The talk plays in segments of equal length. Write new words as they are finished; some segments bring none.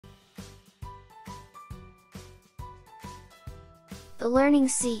the Learning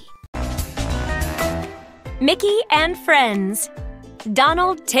Sea. Mickey and Friends.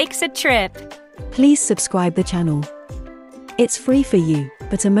 Donald takes a trip. Please subscribe the channel. It's free for you,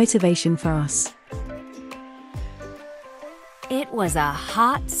 but a motivation for us. It was a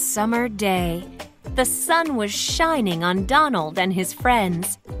hot summer day. The sun was shining on Donald and his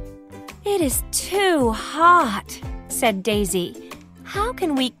friends. "It is too hot," said Daisy. "How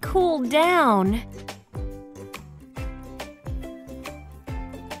can we cool down?"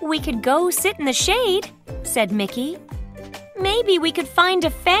 "We could go sit in the shade," said Mickey. "Maybe we could find a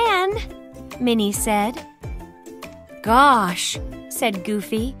fan," Minnie said. "Gosh," said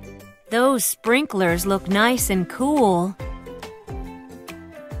Goofy, "those sprinklers look nice and cool."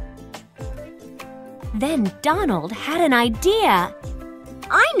 Then Donald had an idea.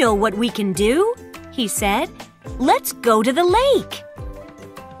 "I know what we can do," he said. "Let's go to the lake."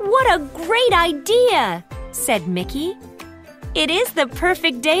 "What a great idea," said Mickey. "It is the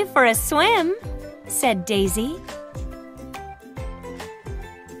perfect day for a swim," said Daisy.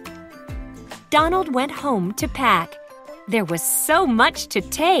 Donald went home to pack. There was so much to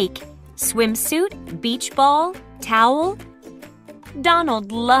take: swimsuit, beach ball, towel.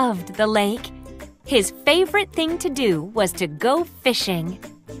 Donald loved the lake. His favorite thing to do was to go fishing.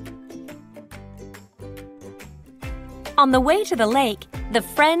 On the way to the lake, the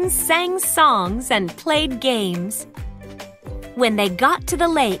friends sang songs and played games. When they got to the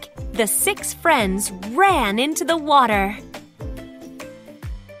lake, the 6 friends ran into the water.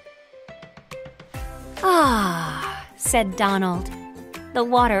 "Ah," said Donald. The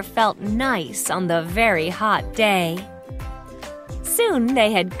water felt nice on the very hot day. Soon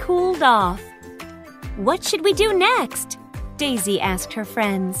they had cooled off. "What should we do next?" Daisy asked her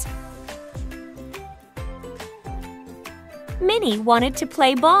friends. Minnie wanted to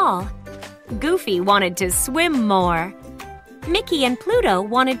play ball. Goofy wanted to swim more. Mickey and Pluto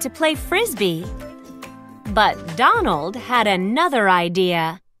wanted to play frisbee. But Donald had another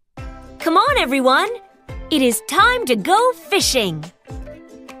idea. "Come on, everyone! It is time to go fishing!"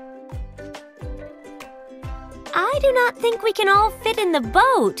 "I do not think we can all fit in the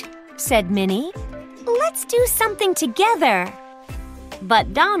boat," said Minnie. "Let's do something together."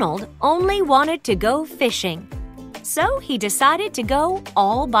 But Donald only wanted to go fishing, so he decided to go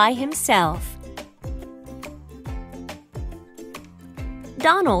all by himself.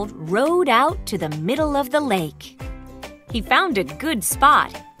 Donald rowed out to the middle of the lake. He found a good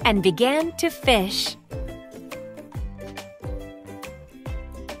spot and began to fish.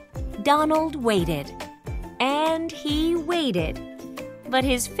 Donald waited, and he waited, but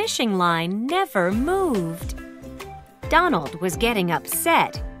his fishing line never moved. Donald was getting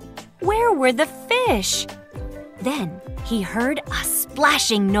upset. Where were the fish? Then he heard a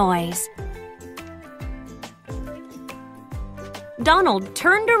splashing noise. Donald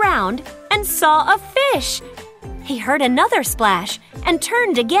turned around and saw a fish. He heard another splash and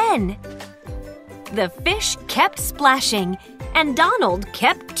turned again. The fish kept splashing, and Donald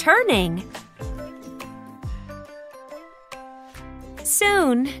kept turning.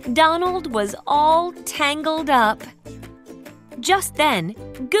 Soon, Donald was all tangled up. Just then,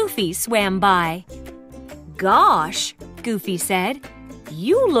 Goofy swam by. "Gosh," Goofy said,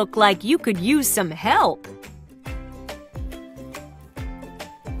 "you look like you could use some help."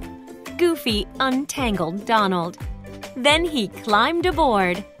 Goofy untangled Donald. Then he climbed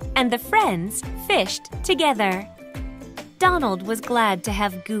aboard, and the friends fished together. Donald was glad to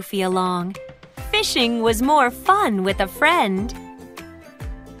have Goofy along. Fishing was more fun with a friend.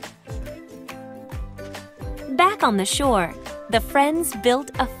 Back on the shore, the friends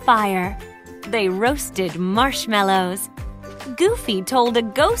built a fire. They roasted marshmallows. Goofy told a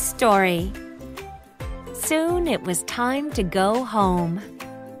ghost story. Soon it was time to go home.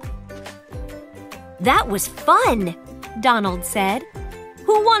 "That was fun," Donald said.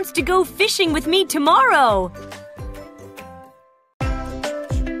 "Who wants to go fishing with me tomorrow?"